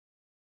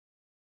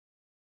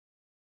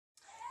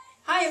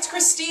Hi, it's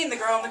Christine, the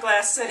girl in the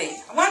Glass City.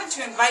 I wanted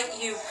to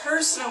invite you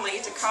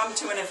personally to come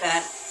to an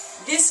event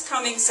this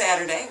coming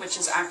Saturday, which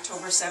is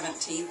October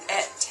 17th,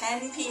 at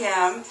 10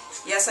 p.m.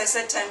 Yes, I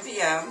said 10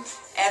 p.m.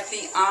 at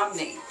the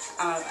Omni.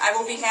 I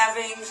will be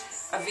having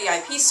a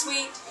VIP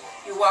suite.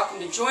 You're welcome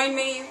to join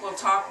me. We'll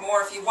talk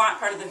more. If you want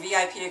part of the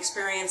VIP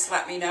experience,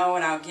 let me know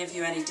and I'll give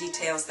you any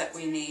details that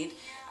we need.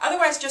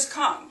 Otherwise, just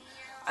come.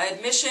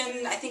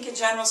 Admission, I think in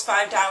general is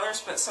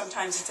 $5, but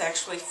sometimes it's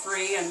actually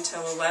free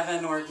until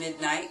 11 or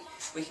midnight.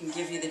 We can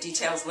give you the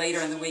details later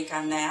in the week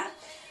on that.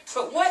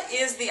 But what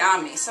is the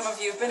Omni? Some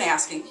of you have been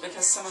asking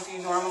because some of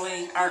you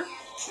normally aren't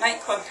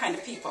nightclub kind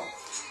of people.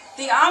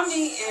 The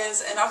Omni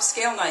is an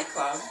upscale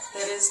nightclub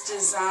that is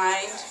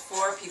designed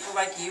for people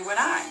like you and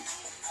I.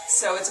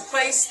 So it's a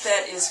place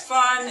that is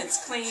fun,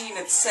 it's clean,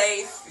 it's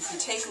safe. If you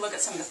take a look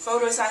at some of the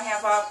photos I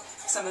have up,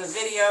 some of the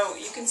video,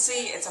 you can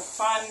see it's a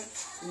fun,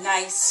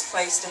 nice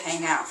place to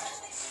hang out.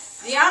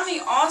 The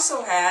Omni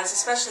also has,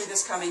 especially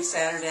this coming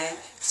Saturday,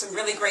 some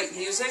really great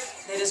music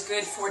that is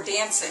good for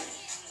dancing.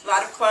 A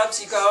lot of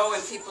clubs you go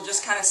and people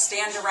just kind of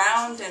stand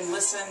around and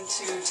listen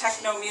to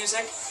techno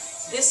music.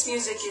 This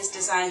music is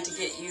designed to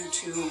get you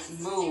to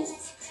move.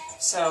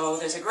 So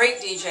there's a great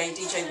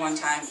DJ One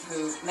Time,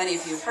 who many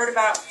of you have heard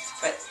about,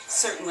 but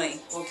certainly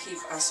will keep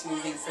us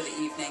moving for the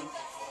evening.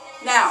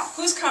 Now,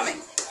 who's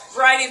coming?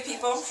 Variety of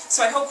people,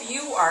 so I hope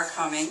you are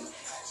coming.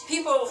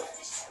 People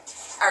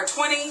are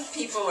 20,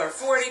 people are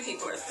 40,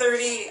 people are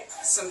 30,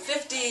 some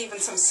 50, even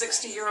some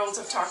 60-year-olds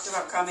have talked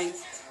about coming.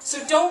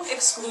 So don't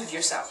exclude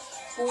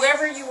yourself.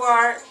 Whoever you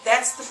are,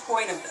 that's the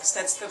point of this.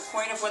 That's the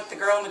point of what the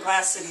Girl in the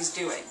Glass City is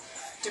doing,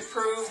 to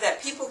prove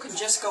that people can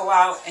just go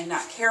out and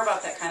not care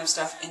about that kind of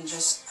stuff and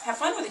just have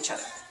fun with each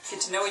other,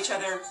 get to know each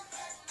other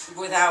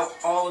without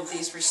all of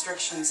these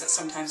restrictions that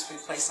sometimes we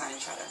place on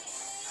each other.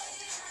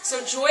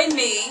 So join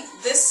me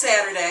this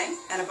Saturday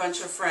and a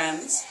bunch of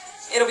friends.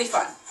 It'll be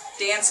fun.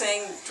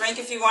 Dancing, drink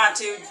if you want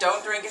to,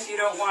 don't drink if you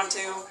don't want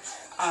to,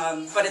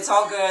 but it's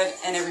all good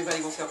and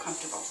everybody will feel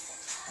comfortable.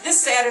 This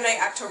Saturday,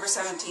 October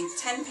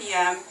 17th, 10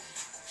 p.m.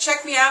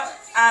 Check me out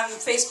on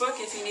Facebook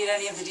if you need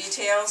any of the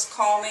details.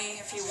 Call me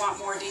if you want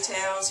more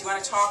details. You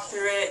want to talk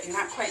through it, you're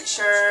not quite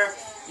sure,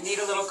 you need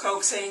a little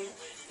coaxing,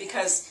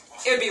 because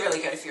it would be really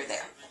good if you're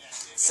there.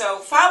 So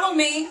follow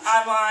me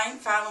online,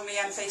 follow me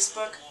on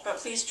Facebook, but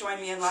please join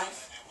me in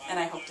life, and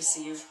I hope to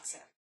see you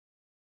Saturday.